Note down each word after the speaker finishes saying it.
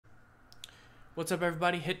What's up,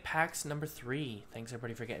 everybody? Hit packs number 3. Thanks,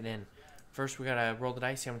 everybody, for getting in. First, we gotta roll the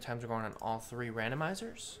dice, see how many times we're going on all 3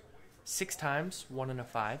 randomizers. 6 times, 1 and a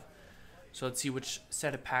 5. So let's see which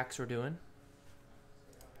set of packs we're doing.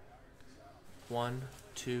 1,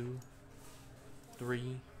 2,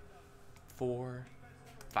 3, 4,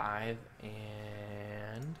 5,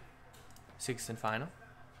 and 6th and final.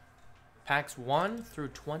 Packs 1 through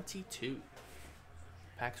 22.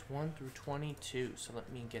 Packs 1 through 22. So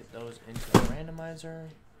let me get those into the randomizer.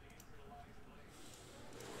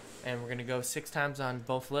 And we're going to go 6 times on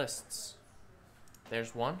both lists.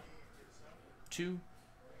 There's 1, 2,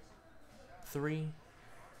 3,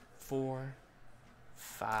 4,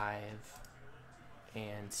 5,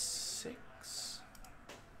 and 6.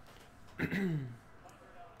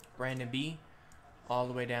 Brandon B, all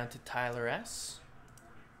the way down to Tyler S.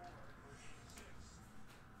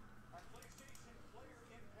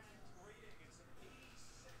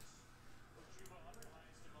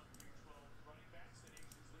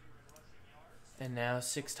 And now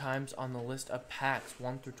 6 times on the list of packs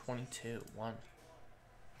 1 through 22. 1,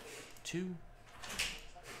 2,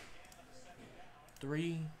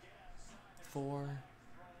 3, 4,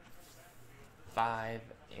 5,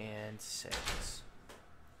 and 6.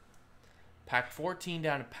 Pack 14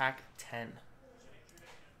 down to pack 10.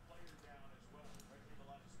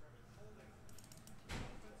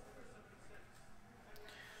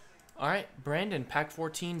 Alright, Brandon, pack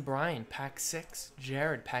 14, Brian, pack 6,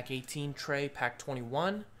 Jared, pack 18, Trey, pack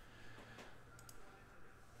 21,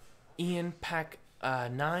 Ian, pack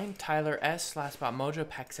 9, Tyler S, Last Spot Mojo,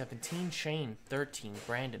 pack 17, Shane, 13,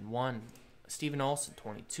 Brandon, 1, Steven Olson,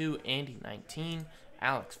 22, Andy, 19,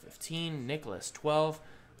 Alex, 15, Nicholas, 12,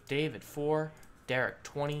 David, 4, Derek,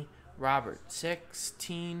 20, Robert,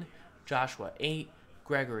 16, Joshua, 8,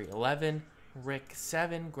 Gregory, 11, Rick,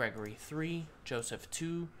 7, Gregory, 3, Joseph,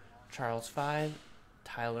 2, Charles 5,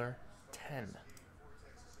 Tyler 10.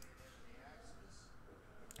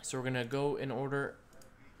 So we're going to go in order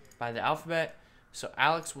by the alphabet. So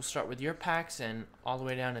Alex, will start with your packs, and all the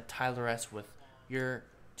way down to Tyler S with your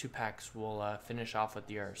 2 packs. We'll finish off with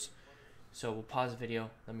yours. So we'll pause the video.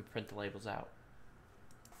 Let me print the labels out.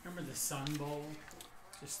 Remember the Sun Bowl?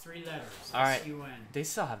 Just 3 letters. All right. S-U-N. They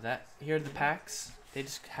still have that. Here are the packs. They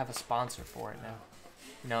just have a sponsor for it now.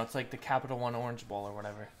 You know, it's like the Capital One Orange Bowl or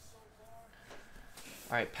whatever.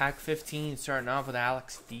 All right, pack 15, starting off with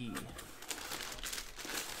Alex D.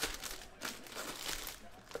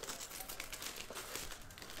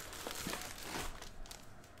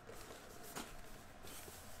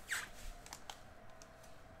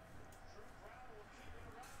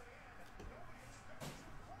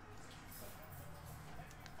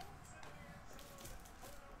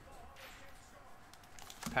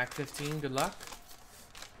 Pack 15, good luck.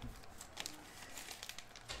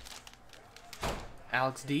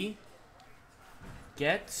 Alex D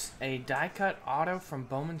gets a die-cut auto from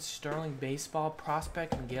Bowman Sterling Baseball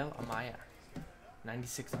prospect Miguel Amaya.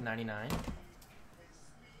 96/99.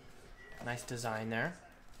 Nice design there.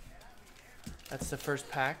 That's the first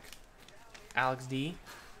pack. Alex D.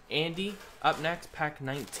 Andy, up next, pack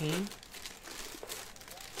 19.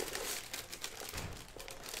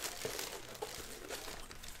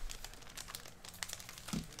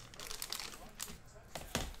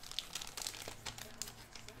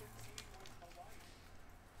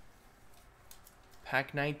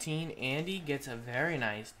 Pack 19, Andy gets a very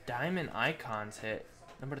nice Diamond Icons hit.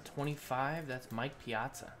 Number 25, that's Mike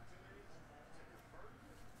Piazza.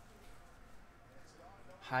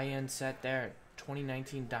 High-end set there.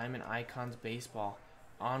 2019 Diamond Icons Baseball.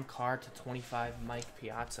 On card to 25, Mike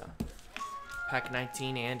Piazza. Pack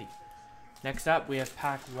 19, Andy. Next up, we have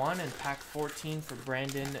pack 1 and pack 14 for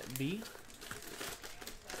Brandon B.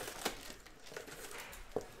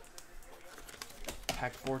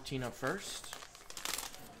 Pack 14 up first.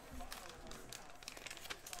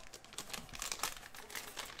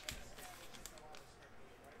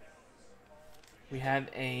 We have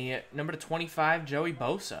a number 25, Joey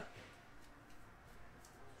Bosa.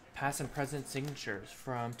 Past and present signatures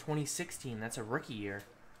from 2016. That's a rookie year.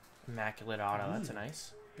 Immaculate auto. That's a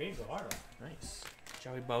nice. Big auto. Nice.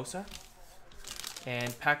 Joey Bosa.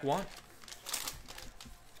 And pack 1.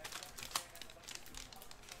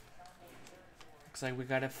 Looks like we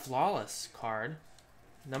got a flawless card.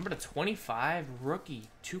 Number 25, rookie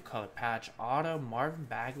 2-color patch auto Marvin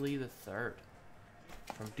Bagley III.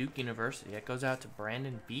 From Duke University. That goes out to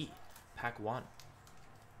Brandon B. Pack 1.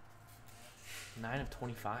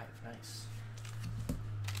 9/25. Nice.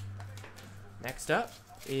 Next up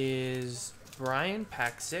is Brian,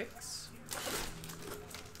 pack 6.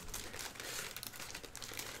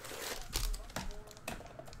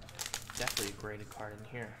 definitely a graded card in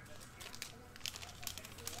here.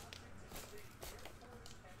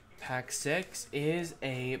 Pack 6 is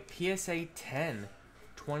a PSA 10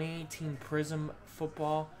 2018 Prism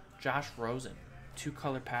Football Josh Rosen.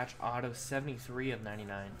 2-color patch auto 73 of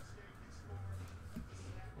 99.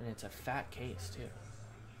 And it's a fat case too.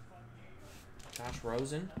 Josh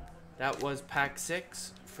Rosen. That was pack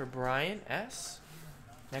 6 for Brian S.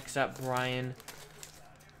 Next up,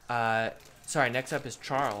 next up is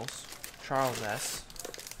Charles. Charles S.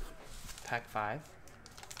 Pack 5.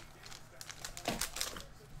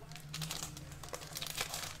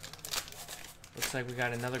 Looks like we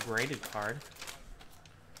got another graded card.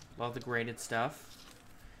 Love the graded stuff.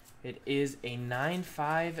 It is a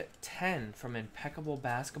 9/5/10 from Impeccable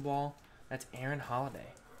Basketball. That's Aaron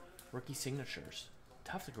Holiday. Rookie signatures.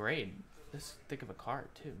 Tough to grade. This thick of a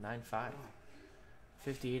card, too. 9/5.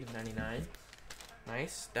 58 of 99.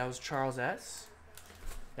 Nice. That was Charles S.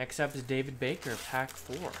 Next up is David Baker, pack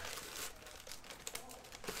 4.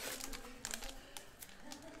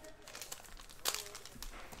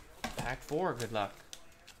 Pack 4, good luck.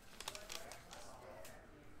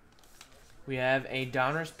 We have a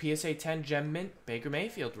Donruss PSA 10 Gem Mint Baker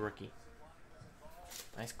Mayfield rookie.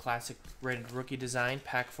 Nice classic rated rookie design,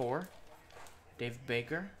 pack 4. David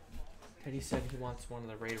Baker. Teddy said he wants one of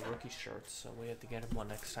the rated rookie shirts, so we have to get him one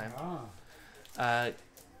next time.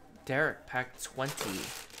 Derek, pack 20.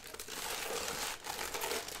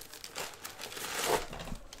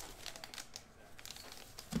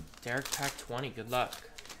 Derek, pack 20. Good luck.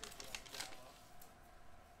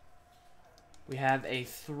 We have a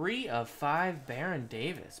 3/5 Baron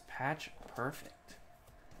Davis. Patch perfect.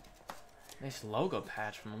 Nice logo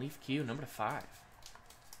patch from Leaf Q, number 5.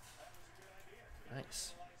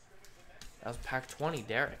 Nice. That was pack 20,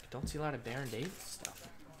 Derek. Don't see a lot of Baron Davis stuff.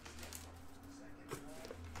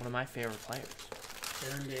 One of my favorite players.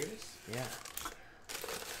 Baron Davis? Yeah.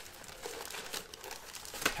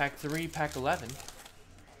 Pack 3, pack 11.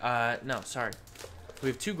 No, sorry. We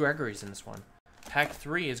have 2 Gregories in this one. Pack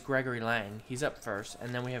 3 is Gregory Lang. He's up first.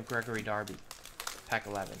 And then we have Gregory Darby. Pack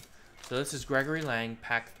 11. So this is Gregory Lang,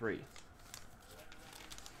 pack 3.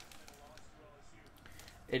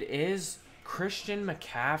 It is Christian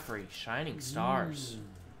McCaffrey, Shining Stars.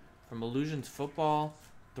 From Illusions Football,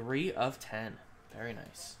 3/10. Very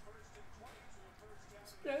nice.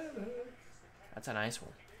 That's a nice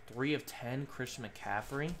one. 3/10, Christian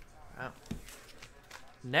McCaffrey. Wow.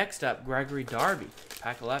 Next up, Gregory Darby,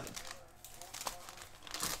 pack 11.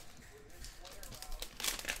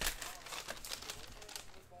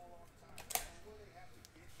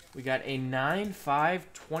 We got a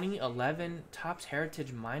 9/5/2011 Topps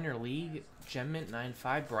Heritage Minor League Gem Mint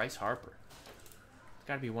 9/5 Bryce Harper. It's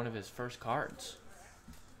got to be one of his first cards.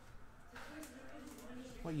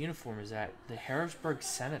 What uniform is that? The Harrisburg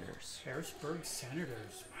Senators. Harrisburg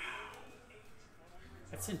Senators. Wow.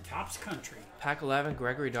 That's in Topps country. Pack 11,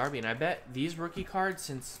 Gregory Darby. And I bet these rookie cards,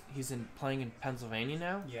 since he's playing in Pennsylvania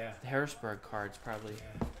now, Yeah. the Harrisburg cards probably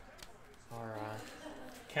are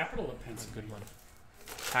Capital of a Pennsylvania. good one.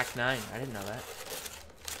 Pack 9. I didn't know that.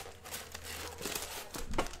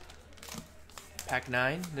 Pack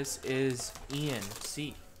 9. This is Ian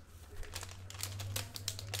C.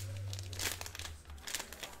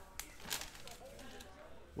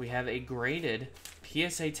 We have a graded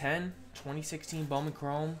PSA 10 2016 Bowman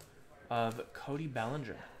Chrome of Cody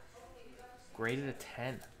Bellinger. Graded a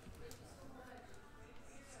 10.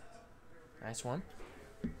 Nice one.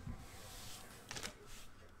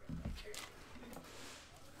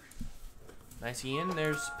 Nice, Ian.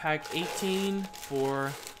 There's pack 18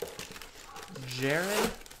 for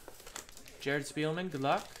Jared. Jared Spielman, good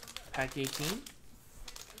luck. Pack 18.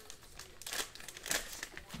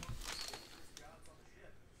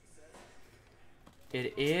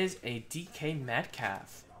 It is a DK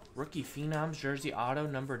Metcalf. Rookie Phenoms jersey auto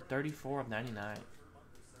numbered 34/99.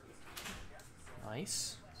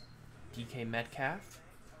 Nice. DK Metcalf.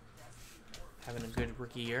 Having a good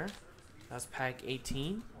rookie year. That's pack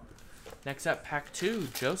 18. Next up, pack 2,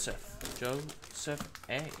 Joseph. Joseph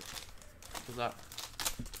A. Good luck.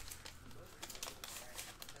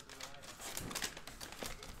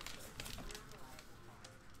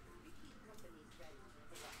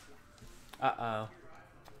 Uh-oh.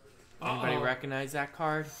 Anybody recognize that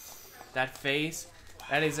card? That face?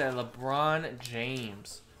 That is a LeBron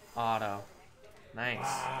James auto. Nice.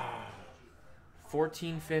 Wow.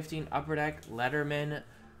 14/15 Upper Deck Letterman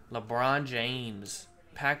LeBron James.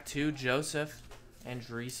 Pack 2, Joseph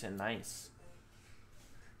Andreessen. Nice.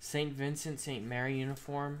 St. Vincent, St. Mary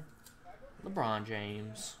uniform. LeBron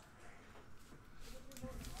James.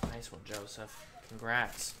 Nice one, Joseph.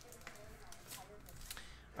 Congrats.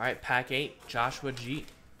 All right, pack 8, Joshua G.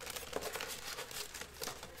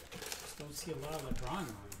 Just don't see a lot of LeBron on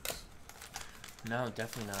this. No,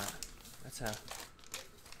 definitely not. That's a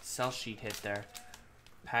sell sheet hit there.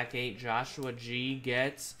 Pack 8, Joshua G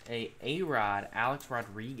gets a A-Rod, Alex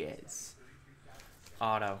Rodriguez.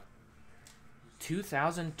 Auto.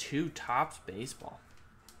 2002 Topps Baseball.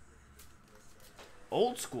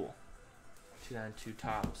 Old school. 2002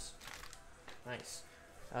 Topps. Nice.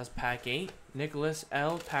 That was pack 8. Nicholas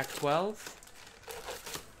L, pack 12.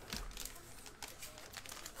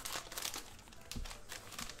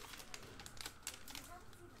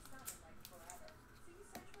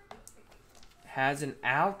 Has an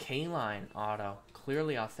Al Kaline auto.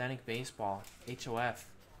 Clearly authentic baseball. HOF.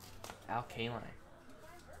 Al Kaline.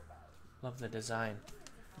 Love the design.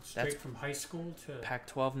 Straight That's from high school to pack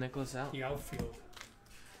 12 Nicholas L. the outfield.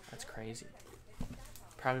 That's crazy.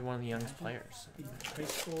 Probably one of the youngest players. High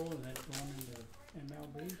school and then going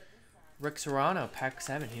into MLB. Rick Serrano, pack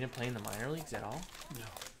 7. He didn't play in the minor leagues at all. No.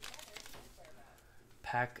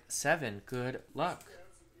 Pack 7. Good luck.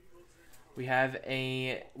 We have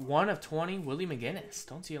a 1 of 20 Willie McGinnis.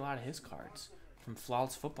 Don't see a lot of his cards. From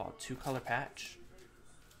Flawless Football. 2-color patch.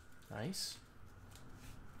 Nice.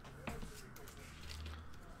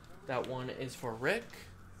 That one is for Rick.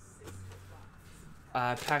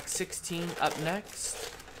 Pack 16 up next.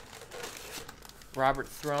 Robert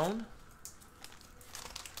Throne.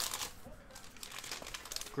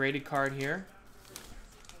 Graded card here.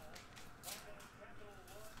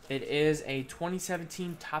 It is a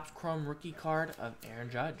 2017 Topps Chrome rookie card of Aaron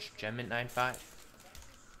Judge. Gem Mint 95.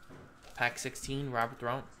 Pack 16, Robert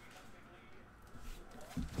Throne.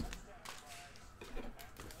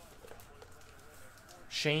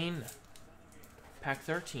 Shane, pack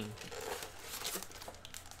 13.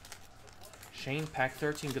 Shane, pack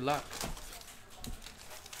 13, good luck.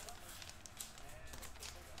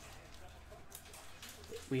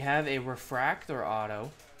 We have a refractor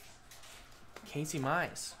auto. Casey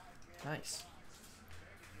Mize. Nice.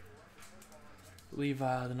 I believe the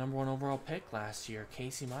 #1 overall pick last year.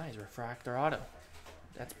 Casey Mize, refractor auto.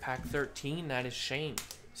 That's pack 13. That is Shane.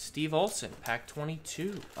 Steve Olson, pack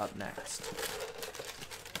 22 up next.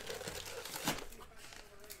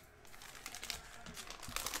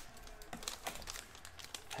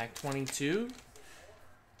 Pack 22.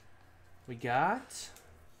 We got...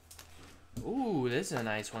 Ooh, this is a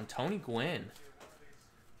nice one. Tony Gwynn.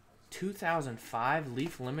 2005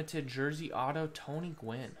 Leaf Limited Jersey Auto, Tony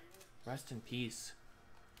Gwynn. Rest in peace.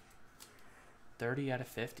 30 out of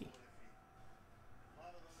 50.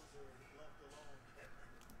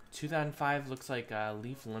 2005 looks like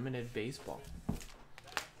Leaf Limited Baseball.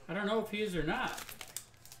 I don't know if he is or not.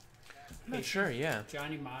 I'm not sure, yeah.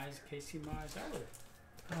 Johnny Mize, Casey Mize,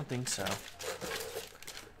 I don't think so.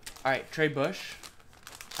 Alright, Trey Bush.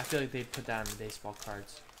 I feel like they'd put that on the baseball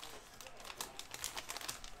cards.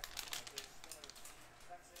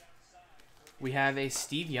 We have a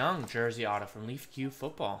Steve Young jersey auto from Leaf Q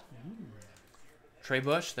Football. Trey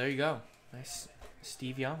Bush, there you go. Nice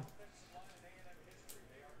Steve Young.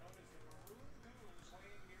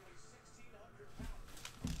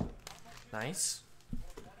 Nice.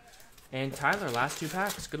 And Tyler, last 2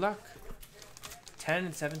 packs. Good luck. 10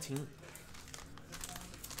 and 17.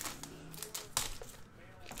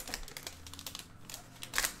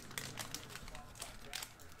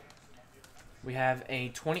 We have a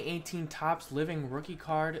 2018 Topps Living rookie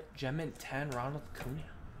card, Gem Mint 10, Ronald Acuna.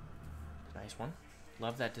 Nice one.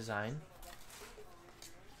 Love that design.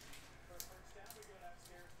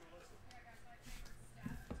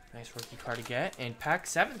 Nice rookie card to get. And pack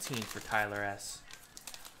 17 for Tyler S.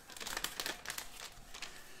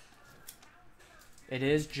 It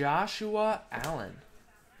is Joshua Allen.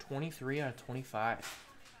 23 out of 25.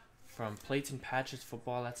 From Plates and Patches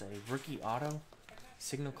Football. That's a rookie auto.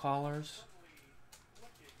 Signal Callers.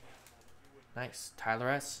 Nice. Tyler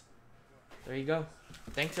S. There you go.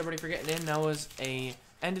 Thanks everybody for getting in. That was a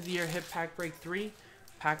end of the year hit pack break 3.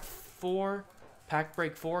 Pack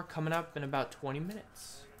break 4 coming up in about 20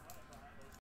 minutes.